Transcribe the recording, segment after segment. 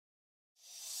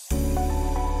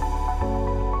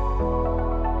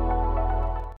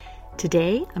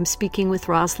Today, I'm speaking with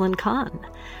Rosalyn Kahn.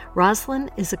 Rosalyn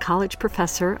is a college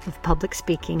professor of public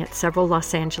speaking at several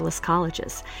Los Angeles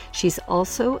colleges. She's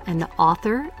also an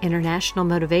author, international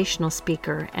motivational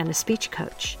speaker, and a speech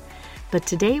coach. But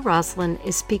today, Rosalyn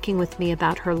is speaking with me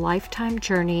about her lifetime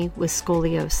journey with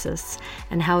scoliosis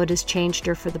and how it has changed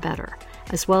her for the better,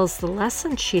 as well as the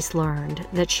lessons she's learned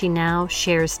that she now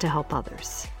shares to help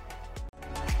others.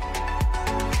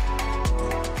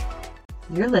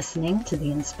 You're listening to The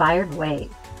Inspired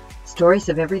Wave, stories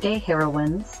of everyday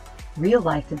heroines,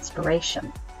 real-life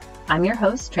inspiration. I'm your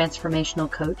host,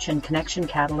 transformational coach and connection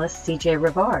catalyst, CJ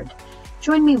Rivard.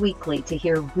 Join me weekly to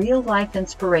hear real-life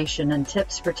inspiration and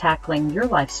tips for tackling your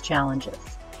life's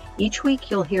challenges. Each week,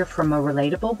 you'll hear from a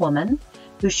relatable woman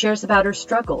who shares about her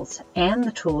struggles and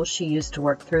the tools she used to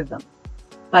work through them.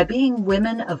 By being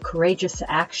women of courageous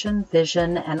action,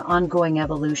 vision, and ongoing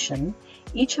evolution,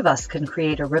 each of us can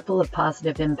create a ripple of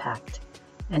positive impact,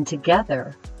 and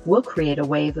together we'll create a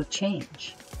wave of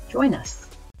change. Join us.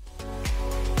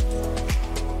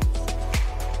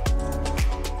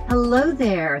 Hello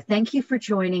there. Thank you for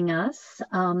joining us.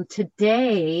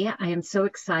 Today, I am so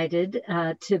excited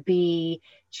to be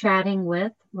chatting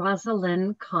with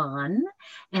Rosalyn Kahn.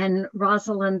 And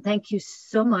Rosalyn, thank you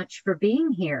so much for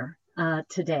being here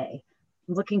today.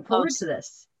 I'm looking forward to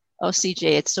this. Oh,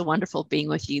 CJ, it's so wonderful being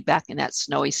with you back in that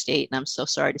snowy state. And I'm so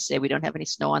sorry to say we don't have any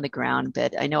snow on the ground,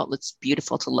 but I know it looks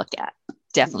beautiful to look at.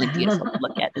 Definitely beautiful to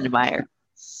look at and admire.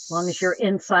 As long as you're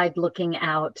inside looking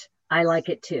out, I like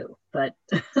it too. But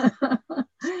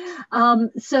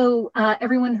so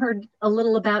everyone heard a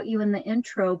little about you in the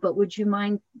intro, but would you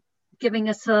mind giving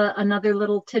us another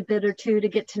little tidbit or two to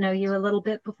get to know you a little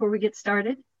bit before we get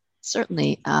started?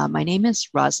 Certainly. My name is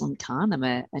Rosalyn Kahn. I'm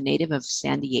a native of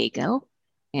San Diego.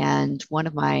 And one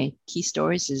of my key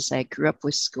stories is I grew up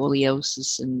with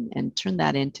scoliosis and turned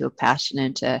that into a passion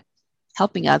into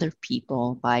helping other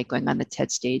people by going on the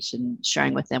TED stage and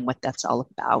sharing with them what that's all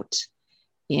about.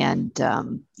 And,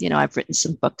 I've written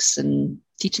some books and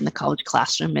teach in the college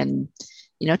classroom and,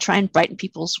 try and brighten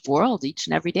people's world each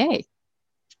and every day.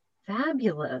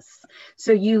 Fabulous.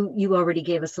 So you already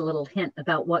gave us a little hint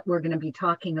about what we're going to be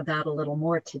talking about a little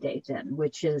more today then,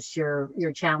 which is your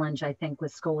challenge, I think,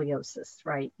 with scoliosis,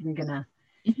 right? You're going to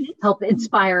help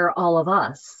inspire all of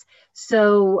us.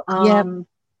 So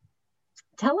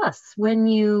tell us when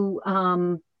you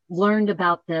learned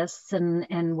about this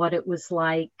and what it was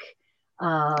like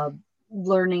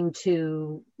learning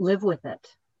to live with it.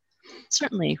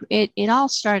 Certainly. It all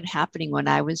started happening when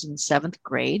I was in 7th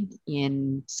grade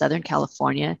in Southern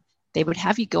California. They would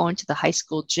have you go into the high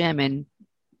school gym and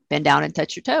bend down and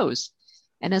touch your toes.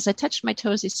 And as I touched my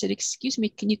toes, they said, "Excuse me,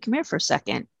 can you come here for a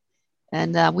second?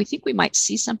 And we think we might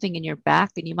see something in your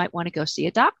back and you might want to go see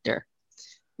a doctor."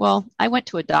 Well, I went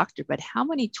to a doctor, but how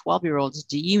many 12-year-olds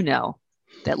do you know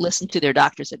that listen to their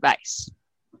doctor's advice?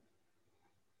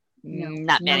 No,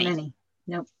 Not many. Not many.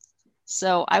 Nope.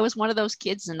 So I was one of those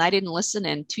kids and I didn't listen.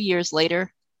 And 2 years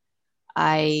later,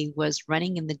 I was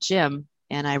running in the gym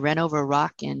and I ran over a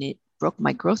rock and it broke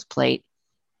my growth plate.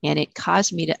 And it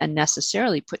caused me to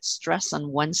unnecessarily put stress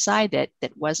on one side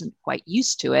that wasn't quite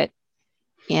used to it.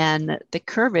 And the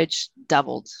curvature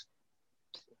doubled.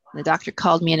 The doctor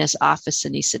called me in his office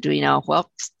and he said,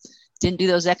 "Well, didn't do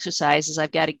those exercises.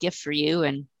 I've got a gift for you."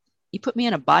 And he put me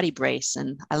in a body brace.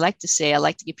 And I like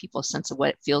to give people a sense of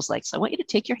what it feels like. So I want you to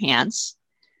take your hands,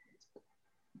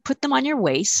 put them on your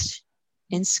waist,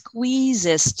 and squeeze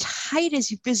as tight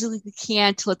as you physically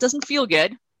can till it doesn't feel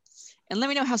good. And let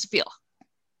me know how's it feel.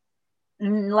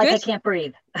 Like good? I can't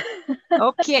breathe.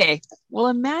 Okay. Well,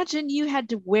 imagine you had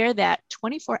to wear that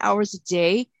 24 hours a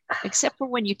day, except for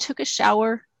when you took a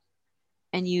shower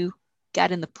and you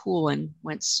got in the pool and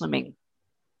went swimming.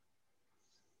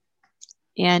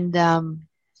 And,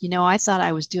 I thought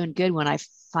I was doing good when I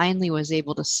finally was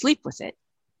able to sleep with it.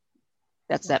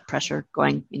 That's that pressure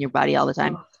going in your body all the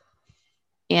time.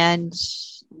 And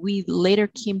we later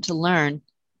came to learn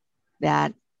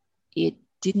that it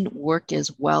didn't work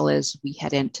as well as we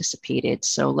had anticipated.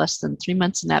 So less than 3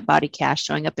 months in that body cast,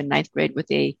 showing up in 9th grade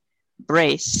with a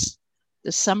brace.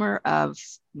 The summer of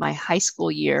my high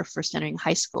school year, first entering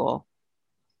high school,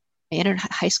 I entered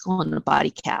high school in a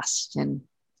body cast. And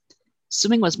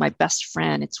swimming was my best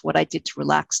friend. It's what I did to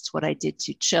relax. It's what I did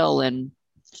to chill. And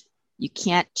you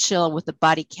can't chill with a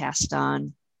body cast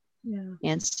on. Yeah.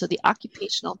 And so the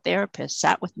occupational therapist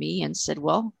sat with me and said,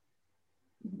 "Well,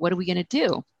 what are we going to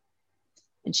do?"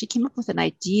 And she came up with an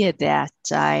idea that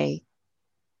I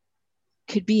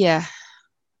could be a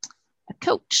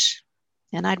coach.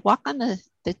 And I'd walk on the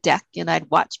deck and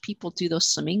I'd watch people do those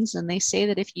swimmings. And they say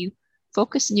that if you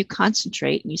focus and you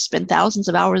concentrate and you spend thousands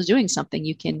of hours doing something,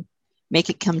 you can make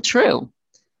it come true.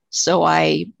 So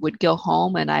I would go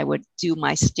home and I would do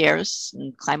my stairs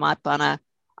and climb up on a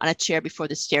chair before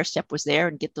the stair step was there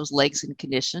and get those legs in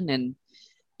condition and,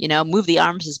 move the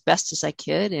arms as best as I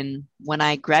could. And when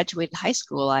I graduated high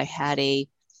school, I had a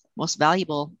most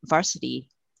valuable varsity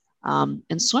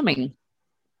in swimming.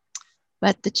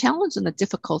 But the challenge and the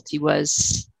difficulty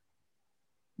was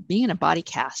being in a body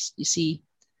cast. You see,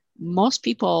 most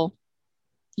people,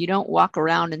 you don't walk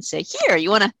around and say, "Here,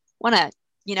 you want to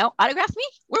autograph me?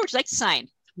 Where would you like to sign?"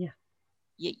 Yeah.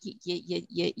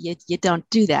 You don't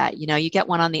do that. You get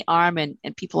one on the arm and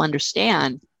people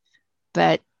understand,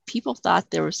 but people thought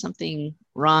there was something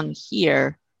wrong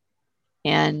here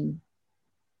and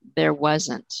there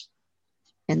wasn't.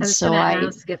 And I was so going to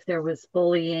ask if there was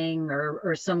bullying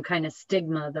or some kind of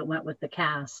stigma that went with the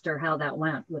cast, or how that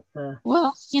went with the.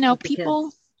 Well, people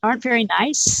kids aren't very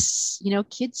nice.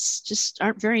 Kids just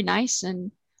aren't very nice.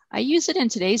 And I use it in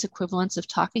today's equivalence of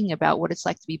talking about what it's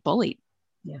like to be bullied.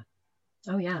 Yeah.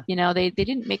 Oh yeah. They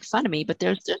didn't make fun of me, but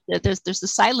there's the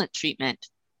silent treatment.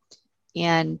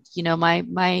 And, my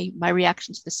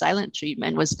reaction to the silent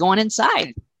treatment was going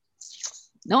inside.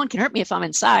 No one can hurt me if I'm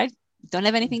inside. Don't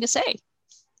have anything to say.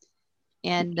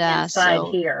 And inside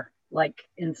here, like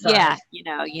inside. Yeah,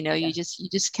 you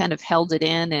just kind of held it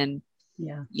in, and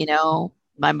yeah,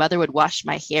 my mother would wash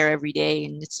my hair every day,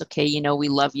 and it's okay, we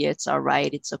love you, it's all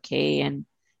right, it's okay. And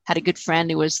had a good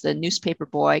friend who was the newspaper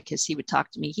boy, because he would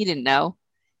talk to me, he didn't know.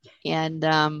 And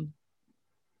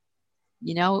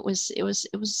it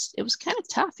was kind of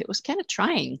tough, it was kind of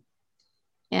trying.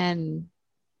 And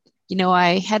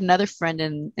I had another friend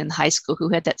in high school who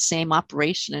had that same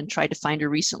operation and tried to find her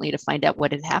recently to find out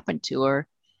what had happened to her.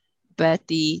 But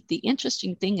the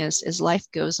interesting thing is, as life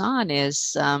goes on,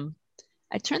 is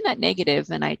I turned that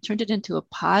negative and I turned it into a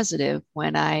positive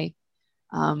when I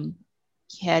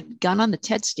had gone on the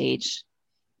TED stage.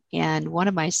 And one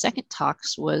of my second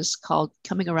talks was called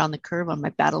Coming Around the Curve on My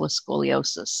Battle with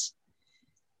Scoliosis.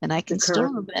 And I can still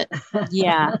remember it.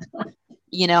 Yeah.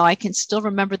 I can still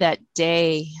remember that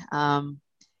day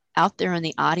out there in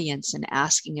the audience and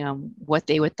asking them what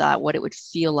they would thought, what it would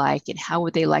feel like, and how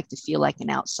would they like to feel like an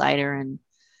outsider. And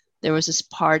there was this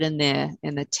part in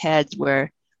the TED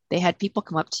where they had people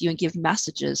come up to you and give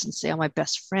messages and say, "Oh, my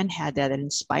best friend had that. It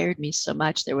inspired me so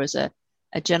much." There was a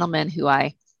gentleman who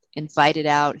I invited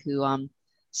out, who I'm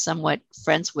somewhat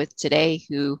friends with today,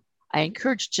 who I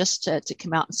encouraged just to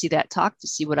come out and see that talk to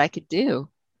see what I could do.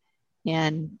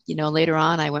 And, later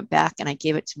on, I went back and I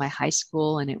gave it to my high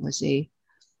school, and it was a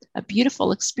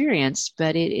beautiful experience,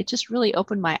 but it just really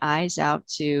opened my eyes out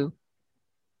to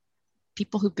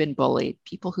people who've been bullied,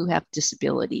 people who have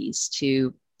disabilities,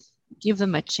 to give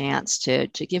them a chance, to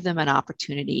give them an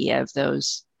opportunity. Of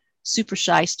those super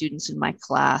shy students in my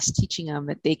class, teaching them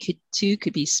that they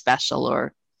could be special,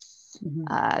 or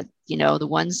the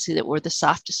ones that were the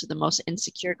softest or the most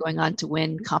insecure, going on to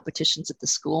win competitions at the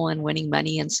school and winning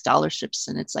money and scholarships.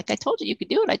 And it's like, I told you you could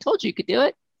do it. I told you you could do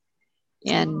it.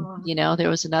 And, there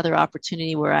was another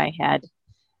opportunity where I had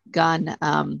gone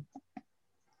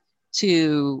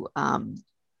to,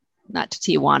 not to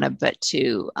Tijuana, but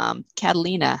to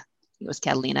Catalina. It was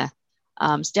Catalina.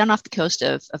 It's down off the coast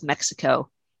of Mexico.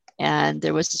 And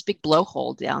there was this big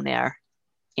blowhole down there.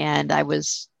 And I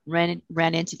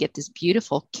ran in to get this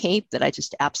beautiful cape that I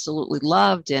just absolutely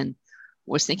loved, and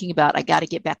was thinking about, I got to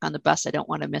get back on the bus. I don't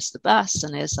want to miss the bus.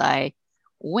 And as I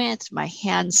went, my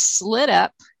hand slid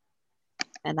up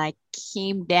and I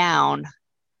came down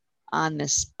on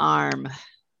this arm,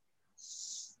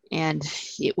 and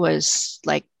it was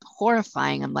like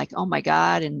horrifying. I'm like, oh my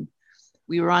God. And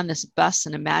we were on this bus,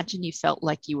 and imagine you felt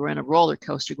like you were in a roller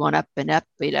coaster going up and up,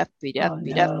 beat up, beat up,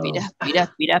 beat up, beat up, beat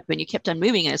up, beat up. And you kept on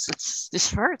moving. And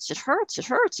this hurts, it hurts, it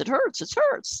hurts, it hurts, it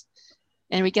hurts.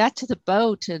 And we got to the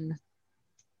boat, and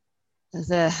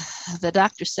the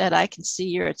doctor said, "I can see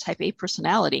you're a type A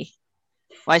personality."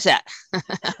 Why is that?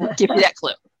 I'll give you that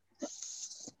clue.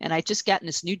 And I just gotten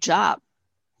this new job,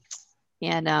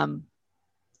 and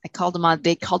I called them on.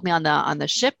 They called me on the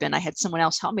ship, and I had someone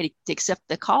else help me to accept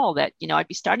the call that I'd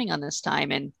be starting on this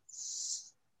time. And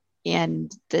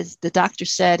the doctor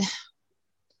said,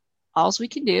 "All we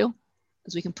can do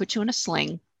is we can put you in a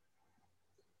sling,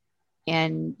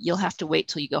 and you'll have to wait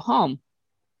till you go home."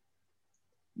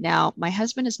 Now, my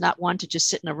husband is not one to just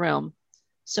sit in a room,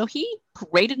 so he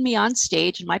paraded me on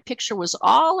stage, and my picture was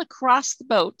all across the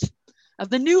boat of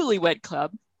the Newlywed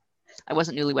Club. I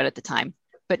wasn't newlywed at the time,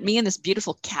 but me and this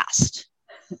beautiful cast.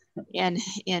 And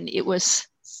it was,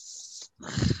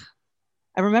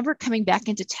 I remember coming back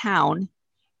into town,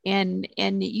 And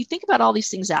you think about all these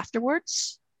things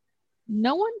afterwards.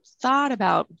 No one thought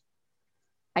about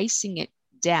icing it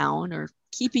down or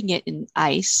keeping it in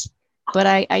ice. But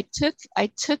I took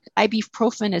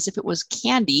ibuprofen as if it was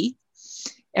candy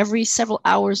every several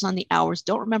hours on the hours.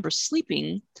 Don't remember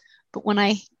sleeping. But when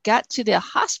I got to the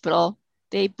hospital,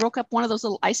 they broke up one of those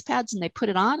little ice pads and they put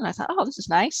it on. And I thought, oh, this is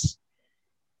nice.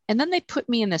 And then they put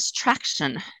me in this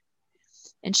traction.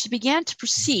 And she began to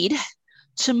proceed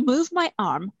to move my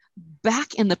arm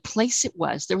back in the place it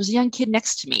was. There was a young kid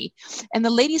next to me. And the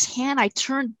lady's hand, I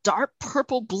turned dark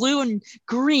purple, blue, and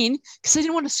green because I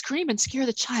didn't want to scream and scare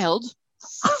the child.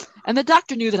 And the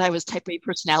doctor knew that I was type A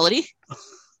personality.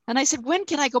 And I said, when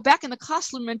can I go back in the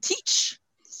classroom and teach?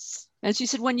 And she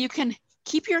said, when you can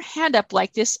keep your hand up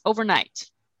like this overnight.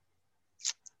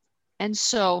 And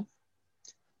so,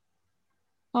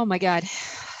 oh my God,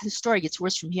 the story gets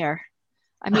worse from here.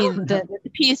 I mean,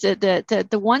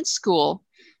 the one school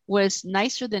was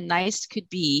nicer than nice could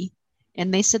be.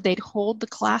 And they said they'd hold the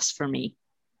class for me.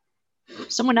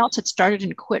 Someone else had started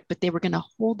and quit, but they were going to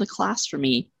hold the class for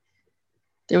me.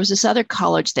 There was this other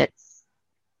college that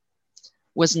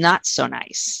was not so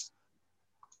nice.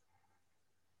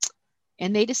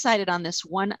 And they decided on this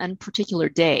one unparticular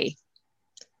day,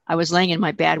 I was laying in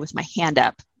my bed with my hand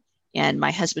up and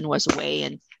my husband was away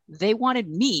and they wanted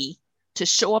me to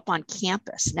show up on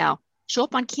campus. Now,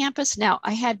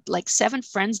 I had like 7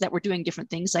 friends that were doing different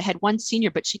things. I had one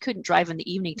senior, but she couldn't drive in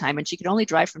the evening time and she could only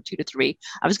drive from 2 to 3.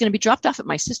 I was going to be dropped off at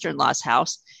my sister-in-law's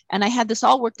house. And I had this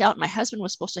all worked out. My husband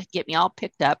was supposed to get me all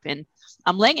picked up and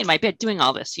I'm laying in my bed doing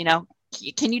all this,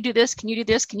 can you do this? Can you do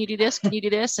this? Can you do this? Can you do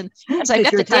this? And as I've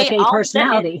got the day all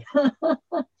personality.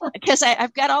 Because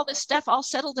I've got all this stuff all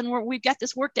settled and we've got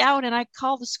this worked out and I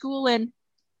call the school and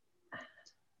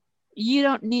you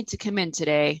don't need to come in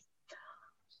today.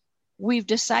 We've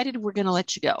decided we're going to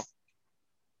let you go.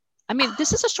 I mean,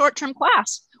 this is a short-term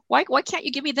class. Why can't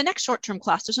you give me the next short-term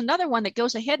class? There's another one that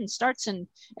goes ahead and starts in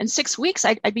 6 weeks.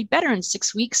 I'd be better in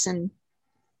 6 weeks.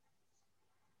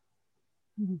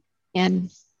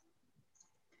 And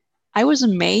I was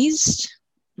amazed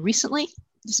recently.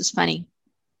 This is funny.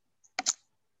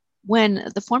 When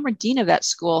the former dean of that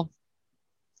school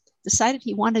decided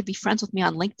he wanted to be friends with me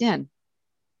on LinkedIn.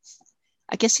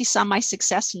 I guess he saw my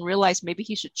success and realized maybe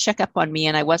he should check up on me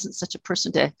and I wasn't such a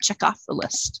person to check off the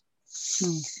list.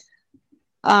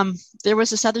 There was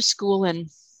this other school and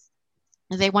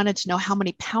they wanted to know how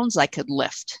many pounds I could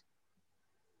lift.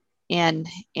 And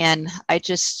I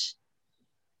just,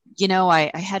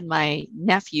 I had my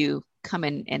nephew come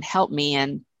in and help me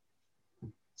and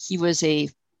he was a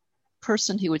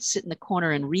person who would sit in the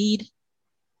corner and read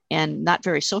and not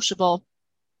very sociable,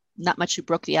 not much who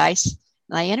broke the ice.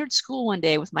 And I entered school one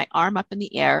day with my arm up in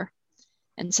the air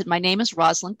and said, my name is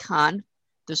Rosalyn Kahn.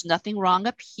 There's nothing wrong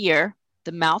up here.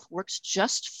 The mouth works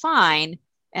just fine.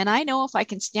 And I know if I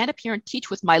can stand up here and teach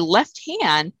with my left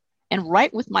hand and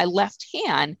write with my left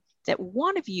hand, that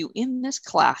one of you in this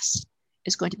class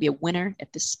is going to be a winner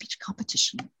at this speech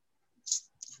competition.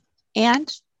 And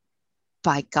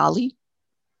by golly,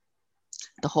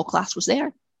 the whole class was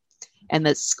there. And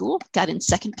the school got in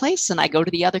second place. And I go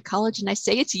to the other college and I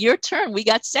say, it's your turn. We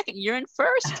got second. You're in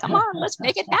first. Come on, let's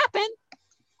make it happen.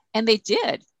 And they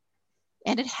did.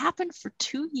 And it happened for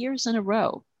 2 years in a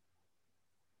row.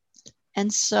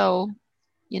 And so,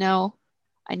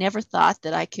 I never thought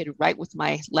that I could write with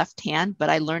my left hand, but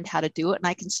I learned how to do it. And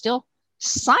I can still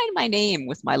sign my name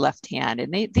with my left hand.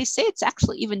 And they say it's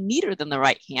actually even neater than the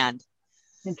right hand.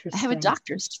 Interesting. I have a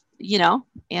doctor's,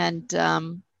 and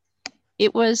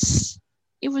it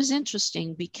was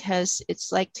interesting because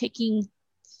it's like taking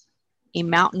a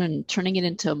mountain and turning it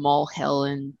into a molehill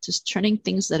and just turning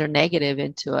things that are negative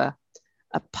into a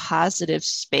positive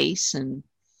space. And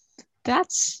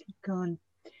that's gone.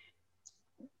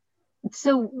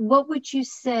 So what would you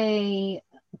say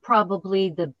probably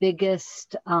the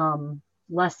biggest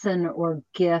lesson or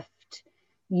gift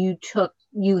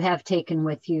you have taken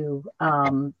with you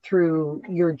through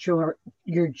your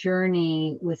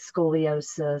journey with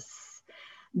scoliosis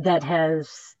that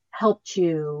has helped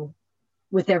you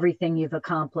with everything you've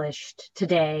accomplished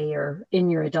today or in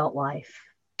your adult life?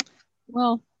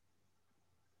 Well,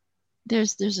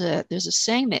 there's a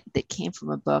saying that came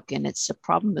from a book, and it's a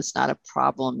problem that's not a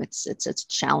problem. It's a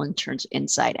challenge turns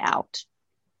inside out.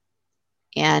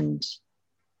 And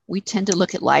we tend to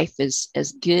look at life as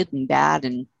good and bad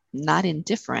and not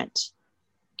indifferent.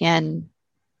 And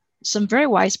some very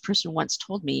wise person once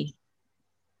told me,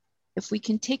 if we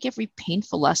can take every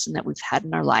painful lesson that we've had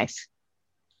in our life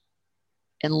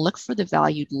and look for the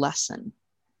valued lesson,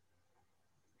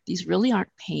 these really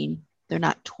aren't pain. They're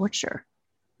not torture.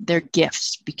 they're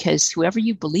gifts, because whoever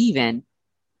you believe in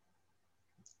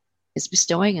is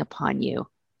bestowing upon you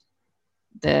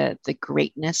the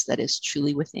greatness that is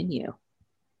truly within you.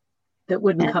 That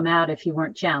wouldn't come out if you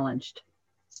weren't challenged.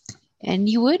 And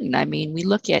you wouldn't. I mean, we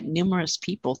look at numerous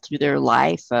people through their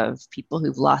life, of people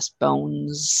who've lost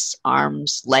bones,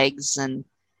 arms, legs, and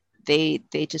they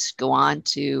just go on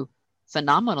to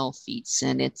phenomenal feats.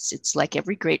 And it's like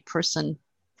every great person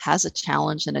has a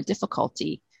challenge and a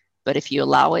difficulty. But if you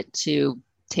allow it to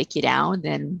take you down,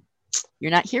 then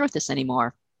you're not here with us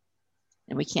anymore.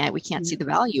 And we can't see the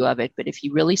value of it. But if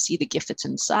you really see the gift that's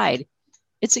inside,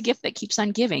 it's a gift that keeps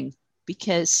on giving.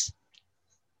 Because,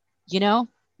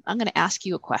 I'm going to ask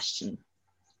you a question.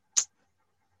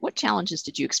 What challenges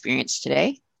did you experience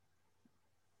today?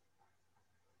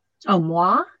 Oh,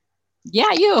 moi?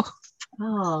 Yeah, you.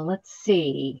 Oh, let's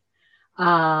see.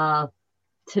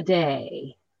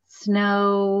 Today,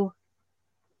 snow.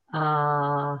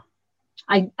 I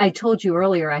told you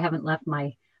earlier I haven't left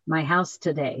my house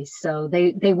today, so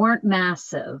they weren't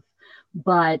massive,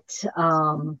 but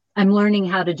I'm learning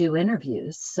how to do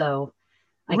interviews, so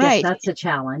I guess that's a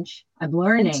challenge. I'm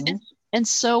learning. And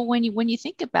so when you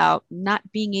think about not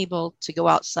being able to go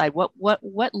outside, what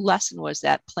lesson was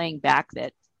that playing back,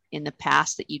 that in the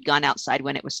past that you'd gone outside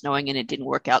when it was snowing and it didn't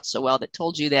work out so well, that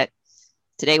told you that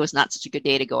today was not such a good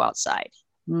day to go outside?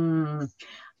 The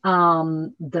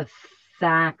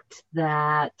fact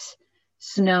that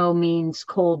snow means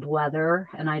cold weather,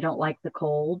 and I don't like the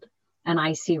cold, and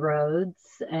icy roads,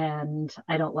 and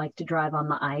I don't like to drive on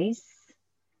the ice.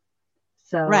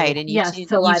 So right, and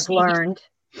I've learned.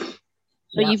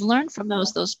 So you've learned from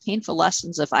those painful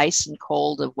lessons of ice and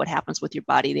cold, of what happens with your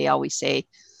body. They always say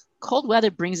cold weather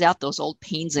brings out those old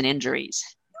pains and injuries.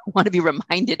 I want to be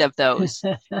reminded of those.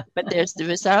 But there's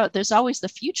always the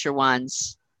future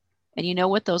ones. And you know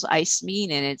what those ice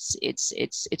mean, and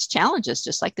it's challenges,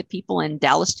 just like the people in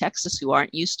Dallas, Texas, who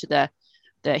aren't used to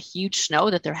the huge snow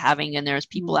that they're having, and there's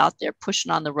people out there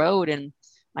pushing on the road. And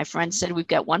my friend said, we've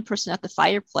got one person at the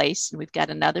fireplace and we've got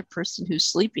another person who's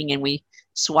sleeping, and we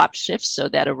swap shifts so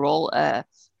that a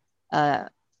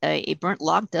burnt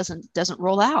log doesn't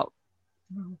roll out.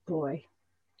 Oh boy.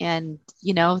 And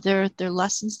they're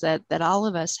lessons that all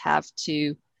of us have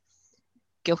to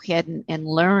go ahead and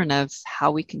learn, of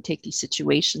how we can take these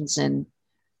situations and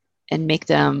make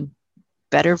them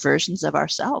better versions of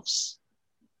ourselves.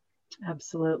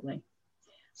 Absolutely.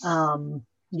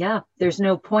 There's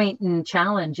no point in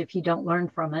challenge if you don't learn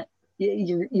from it.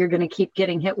 You're going to keep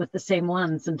getting hit with the same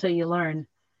ones until you learn.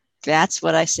 That's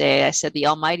what I say. I said the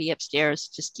Almighty upstairs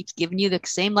just keeps giving you the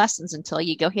same lessons until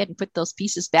you go ahead and put those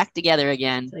pieces back together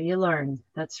again. So you learn.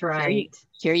 That's right.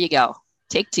 Here you go.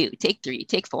 Take 2, take 3,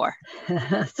 take 4.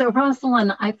 So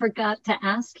Rosalyn, I forgot to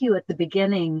ask you at the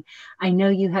beginning. I know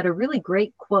you had a really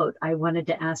great quote I wanted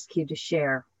to ask you to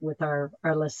share with our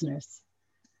listeners.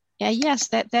 Yeah, yes,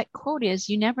 that quote is,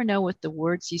 you never know with the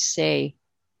words you say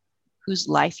whose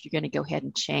life you're going to go ahead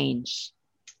and change.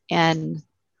 And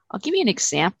I'll give you an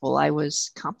example. I was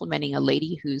complimenting a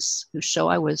lady whose show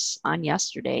I was on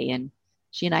yesterday, and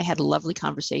she and I had a lovely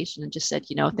conversation and just said,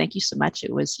 thank you so much.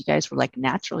 You guys were like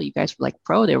natural. You guys were like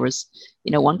pro. There was,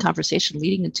 one conversation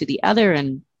leading into the other.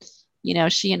 And,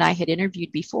 she and I had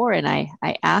interviewed before, and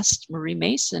I asked Marie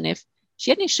Mason if she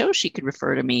had any shows she could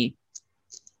refer to me.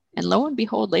 And lo and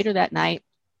behold, later that night,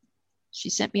 she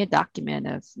sent me a document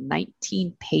of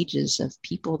 19 pages of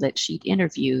people that she'd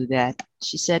interviewed, that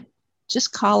she said,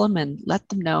 just call them and let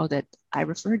them know that I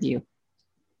referred you.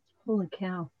 Holy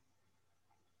cow.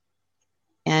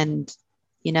 And,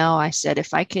 I said,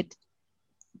 if I could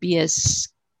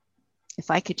just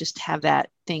have that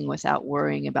thing without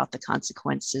worrying about the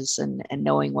consequences and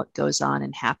knowing what goes on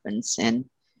and happens. And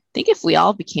I think if we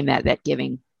all became that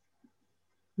giving,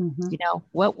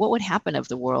 what would happen of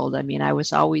the world? I mean, I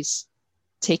was always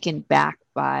taken back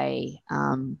by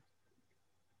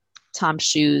Tom's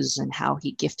Shoes and how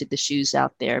he gifted the shoes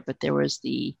out there. But there was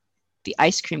the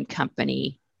ice cream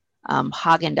company,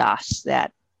 Haagen-Dazs,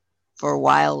 that for a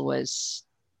while was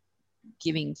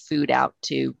giving food out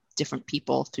to different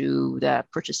people through the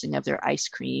purchasing of their ice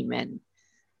cream, and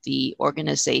the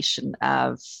organization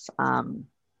of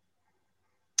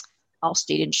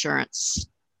Allstate Insurance,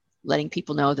 letting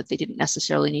people know that they didn't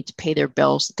necessarily need to pay their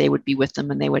bills, that they would be with them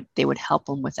and they would help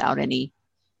them without any,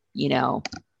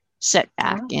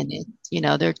 setback. Wow.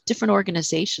 And there are different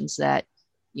organizations that,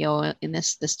 in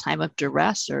this time of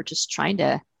duress, are just trying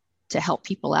to help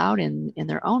people out in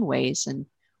their own ways. And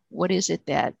what is it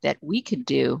that we could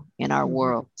do in our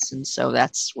worlds? And so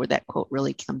that's where that quote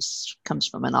really comes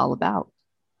from and all about.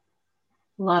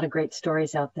 A lot of great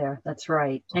stories out there. That's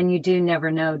right. And you do never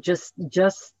know, just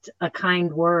a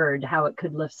kind word, how it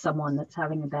could lift someone that's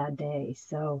having a bad day.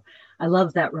 So I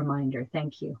love that reminder.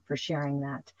 Thank you for sharing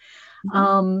that.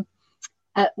 Mm-hmm.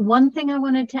 One thing I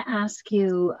wanted to ask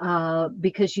you,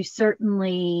 because you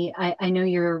certainly, I know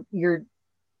your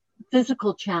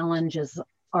physical challenges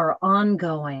are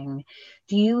ongoing.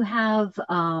 Do you have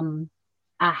a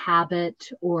habit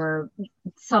or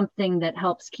something that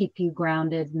helps keep you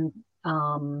grounded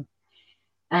and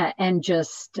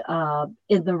just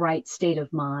in the right state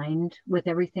of mind with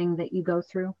everything that you go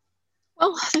through?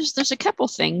 Well, there's a couple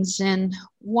things, and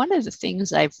one of the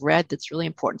things I've read that's really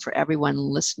important for everyone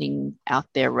listening out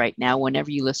there right now,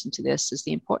 whenever you listen to this, is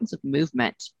the importance of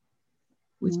movement.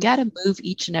 We've got to move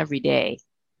each and every day,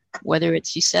 whether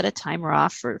it's you set a timer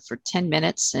off for 10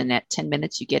 minutes, and at 10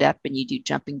 minutes you get up and you do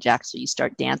jumping jacks, or you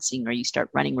start dancing, or you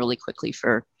start running really quickly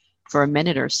for a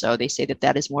minute or so. They say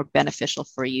that is more beneficial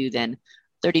for you than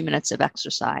 30 minutes of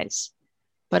exercise.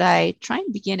 But I try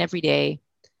and begin every day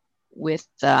with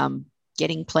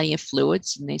getting plenty of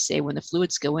fluids. And they say when the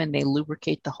fluids go in, they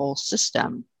lubricate the whole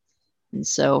system. And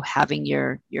so having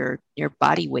your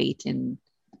body weight in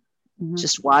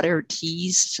just water,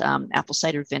 teas, apple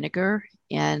cider vinegar.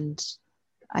 And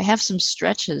I have some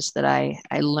stretches that I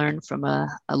learned from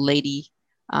a lady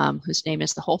whose name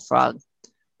is the Whole Frog,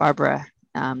 Barbara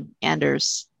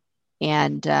Anders.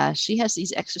 And she has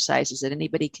these exercises that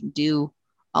anybody can do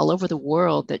all over the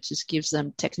world that just gives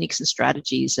them techniques and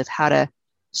strategies of how to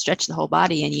stretch the whole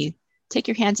body. And you take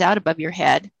your hands out above your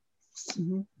head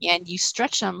and you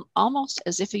stretch them almost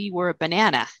as if you were a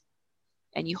banana,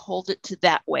 and you hold it to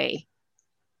that way.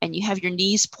 And you have your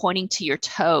knees pointing to your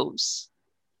toes.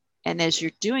 And as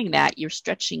you're doing that, you're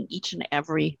stretching each and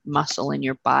every muscle in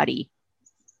your body.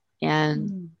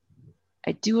 And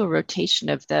I do a rotation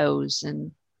of those.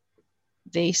 And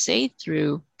they say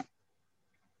through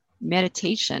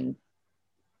meditation,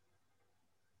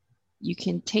 you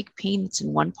can take pain that's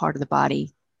in one part of the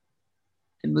body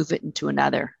and move it into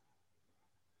another.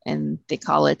 And they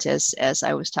call it, as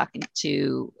I was talking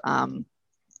to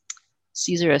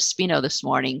Cesar Espino this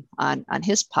morning on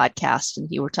his podcast, and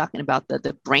he were talking about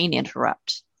the brain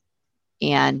interrupt.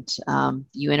 And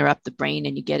you interrupt the brain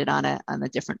and you get it on a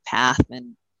different path,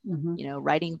 and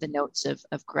writing the notes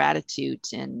of gratitude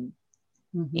and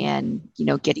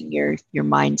getting your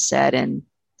mindset. And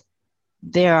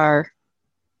there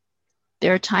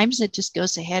are times it just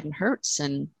goes ahead and hurts,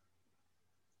 and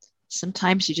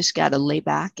sometimes you just got to lay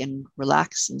back and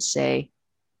relax and say,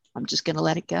 I'm just going to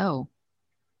let it go.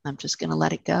 I'm just going to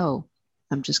let it go.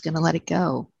 I'm just going to let it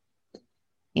go.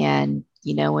 And,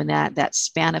 in that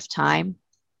span of time,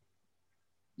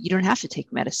 you don't have to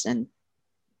take medicine.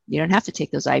 You don't have to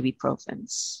take those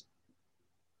ibuprofens.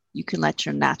 You can let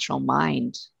your natural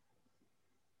mind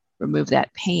remove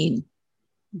that pain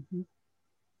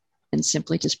and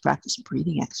simply just practice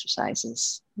breathing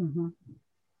exercises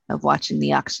of watching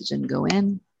the oxygen go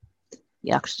in,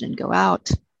 the oxygen go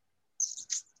out,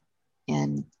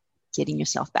 and getting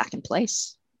yourself back in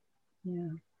place. Yeah.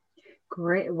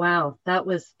 Great. Wow. That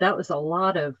was a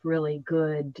lot of really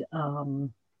good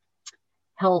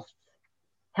health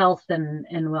and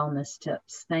wellness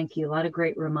tips. Thank you. A lot of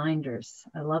great reminders.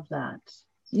 I love that.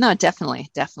 No, definitely.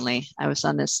 I was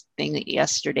on this thing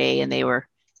yesterday, and they were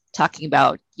talking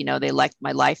about, they liked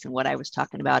my life and what I was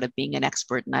talking about of being an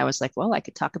expert. And I was like, well, I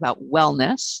could talk about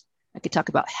wellness. I could talk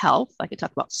about health. I could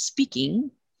talk about speaking.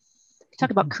 I could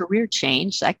talk about career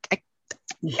change.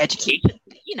 Education.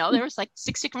 There was like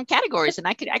 6 different categories, and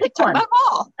I could talk about them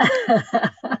all.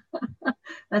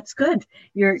 That's good.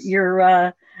 You're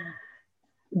a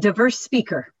diverse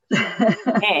speaker.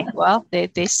 Hey, well,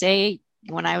 they say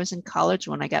when I was in college,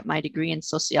 when I got my degree in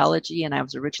sociology, and I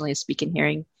was originally a speaking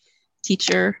hearing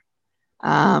teacher,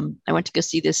 I went to go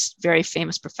see this very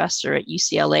famous professor at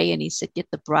UCLA, and he said, get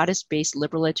the broadest based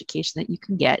liberal education that you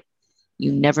can get.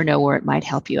 You never know where it might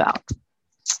help you out.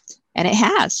 And it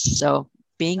has. So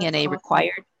being in a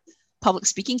required public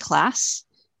speaking class,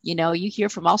 you hear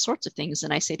from all sorts of things.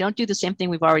 And I say, don't do the same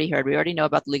thing we've already heard. We already know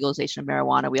about the legalization of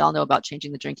marijuana. We all know about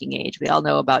changing the drinking age. We all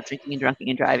know about drinking and drunking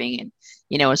and driving. And,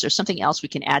 is there something else we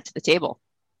can add to the table?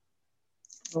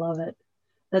 Love it.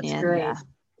 That's great.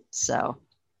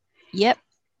 Yep.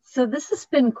 So this has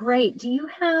been great. Do you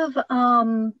have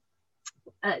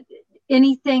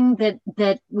anything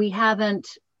that we haven't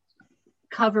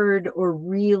covered or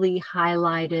really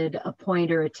highlighted, a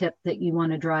point or a tip that you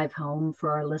want to drive home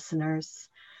for our listeners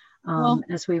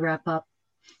as we wrap up?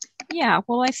 Yeah,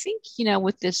 well, I think,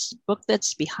 with this book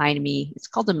that's behind me, it's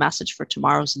called A Message for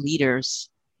Tomorrow's Leaders.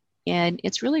 And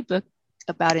it's really a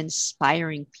about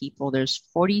inspiring people. There's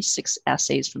 46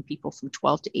 essays from people from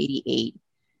 12 to 88.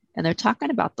 And they're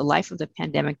talking about the life of the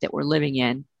pandemic that we're living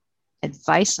in,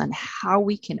 advice on how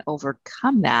we can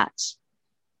overcome that,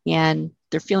 and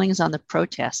their feelings on the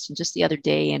protest. And just the other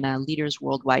day in a Leaders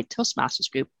Worldwide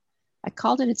Toastmasters group, I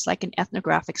called it, it's like an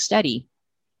ethnographic study.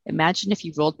 Imagine if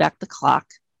you rolled back the clock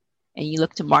and you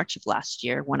look to March of last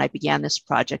year when I began this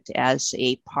project as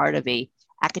a part of a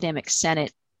academic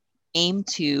senate aimed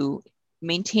to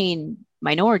maintain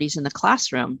minorities in the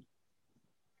classroom.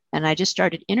 And I just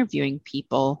started interviewing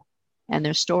people and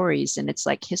their stories. And it's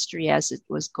like history as it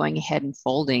was going ahead and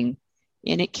folding.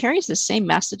 And it carries the same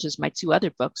message as my 2 other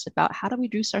books about how do we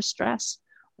reduce our stress?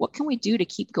 What can we do to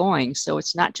keep going? So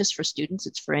it's not just for students,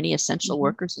 it's for any essential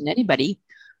workers and anybody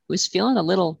who's feeling a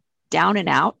little down and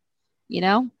out.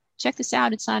 Check this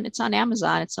out. It's on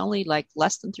Amazon. It's only like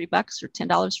less than $3 or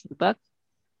 $10 for the book.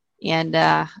 And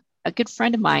a good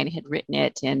friend of mine had written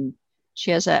it, and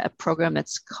she has a program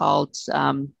that's called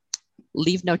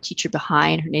Leave No Teacher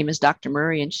Behind. Her name is Dr.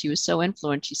 Murray, and she was so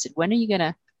influenced. She said, when are you going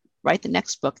to write the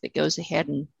next book that goes ahead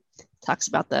and talks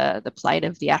about the plight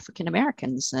of the African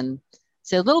Americans? And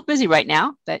so a little busy right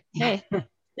now, but hey,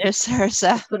 there's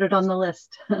put it on the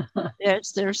list.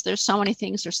 there's so many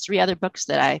things. There's 3 other books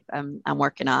that I'm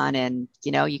working on, and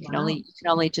you can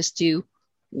only just do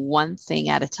one thing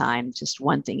at a time, just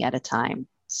one thing at a time.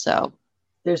 So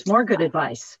there's more good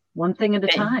advice. One thing at a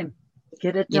time.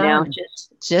 Get it done.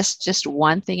 Just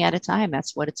one thing at a time.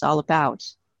 That's what it's all about.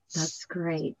 That's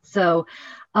great. So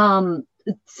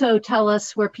tell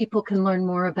us where people can learn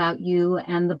more about you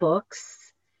and the books,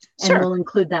 and Sure. We'll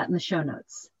include that in the show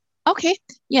notes. Okay.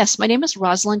 Yes, my name is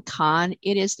Rosalyn Kahn.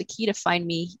 It is the key to find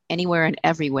me anywhere and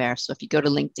everywhere. So if you go to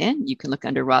LinkedIn, you can look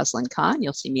under Rosalyn Kahn.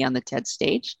 You'll see me on the TED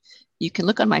stage. You can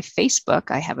look on my Facebook.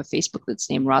 I have a Facebook that's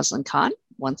named Rosalyn Kahn.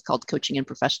 One's called Coaching and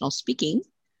Professional Speaking.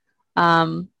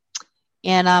 And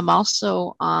I'm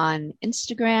also on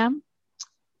Instagram.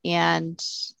 And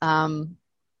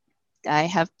I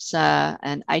have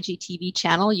an IGTV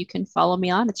channel you can follow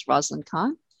me on. It's Rosalyn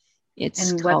Kahn.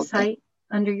 It's and called website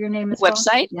under your name as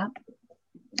website. well?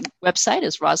 Yeah. Website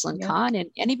is Rosalyn Kahn. And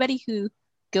anybody who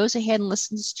goes ahead and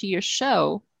listens to your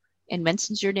show and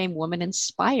mentions your name, Woman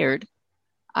Inspired,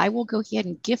 I will go ahead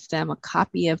and gift them a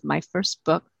copy of my first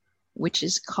book, which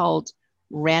is called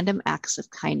Random Acts of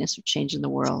Kindness for Changing the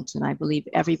World. And I believe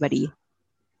everybody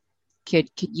could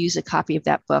use a copy of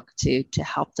that book to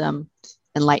help them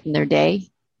enlighten their day.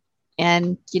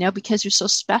 And, because you're so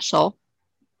special,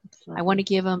 I want to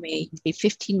give them a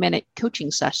 15-minute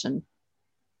coaching session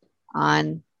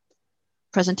on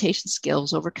presentation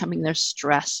skills, overcoming their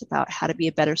stress, about how to be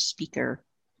a better speaker,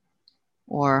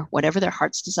 or whatever their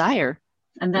heart's desire.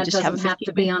 And that doesn't have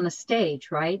to be on a stage,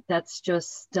 right? That's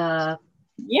just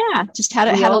just how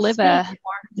to live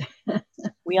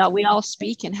we all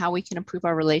speak, and how we can improve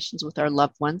our relations with our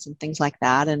loved ones and things like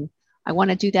that. And I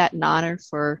want to do that in honor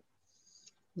for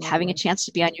having a chance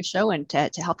to be on your show and to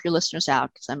help your listeners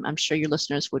out, because I'm sure your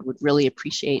listeners would really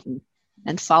appreciate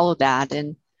and follow that.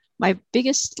 And my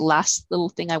biggest last little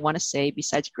thing I want to say,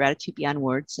 besides gratitude beyond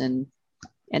words and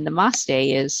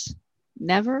namaste, is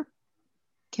never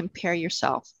compare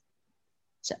yourself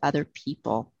to other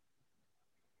people,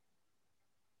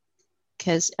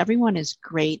 because everyone is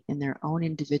great in their own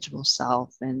individual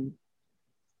self. And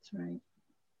that's right.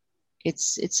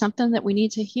 It's something that we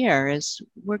need to hear, is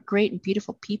we're great and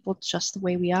beautiful people just the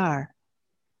way we are.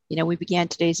 We began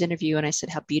today's interview and I said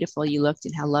how beautiful you looked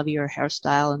and how lovely your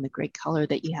hairstyle and the great color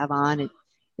that you have on.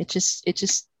 It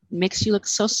just makes you look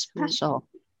so special.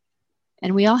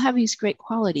 And we all have these great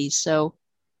qualities. So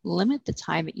limit the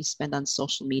time that you spend on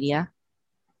social media.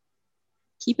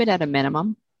 Keep it at a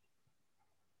minimum,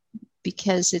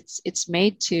 because it's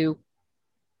made to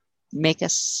make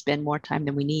us spend more time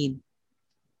than we need.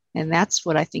 And that's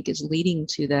what I think is leading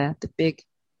to the big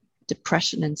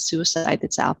depression and suicide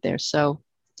that's out there. So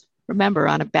remember,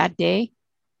 on a bad day,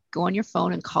 go on your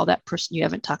phone and call that person you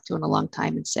haven't talked to in a long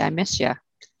time and say, I miss you.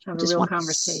 Have a real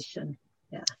conversation.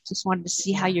 Yeah. Just wanted to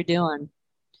see how you're doing.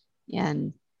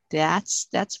 And that's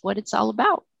what it's all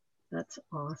about. That's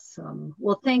awesome.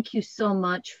 Well, thank you so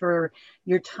much for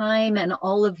your time and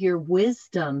all of your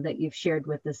wisdom that you've shared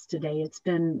with us today. It's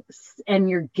been, and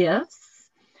your gifts.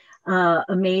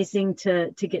 Amazing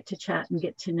to get to chat and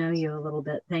get to know you a little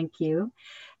bit. Thank you.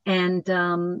 And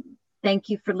thank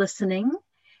you for listening.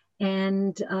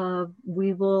 And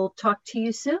we will talk to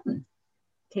you soon.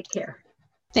 Take care.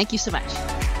 Thank you so much.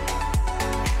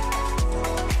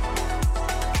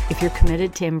 If you're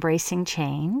committed to embracing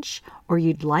change, or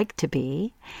you'd like to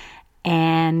be,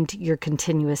 and your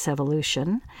continuous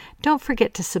evolution, don't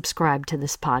forget to subscribe to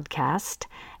this podcast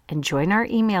and join our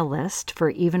email list for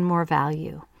even more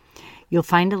value. You'll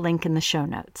find a link in the show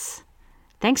notes.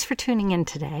 Thanks for tuning in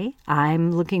today.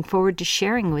 I'm looking forward to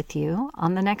sharing with you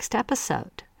on the next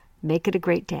episode. Make it a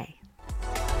great day.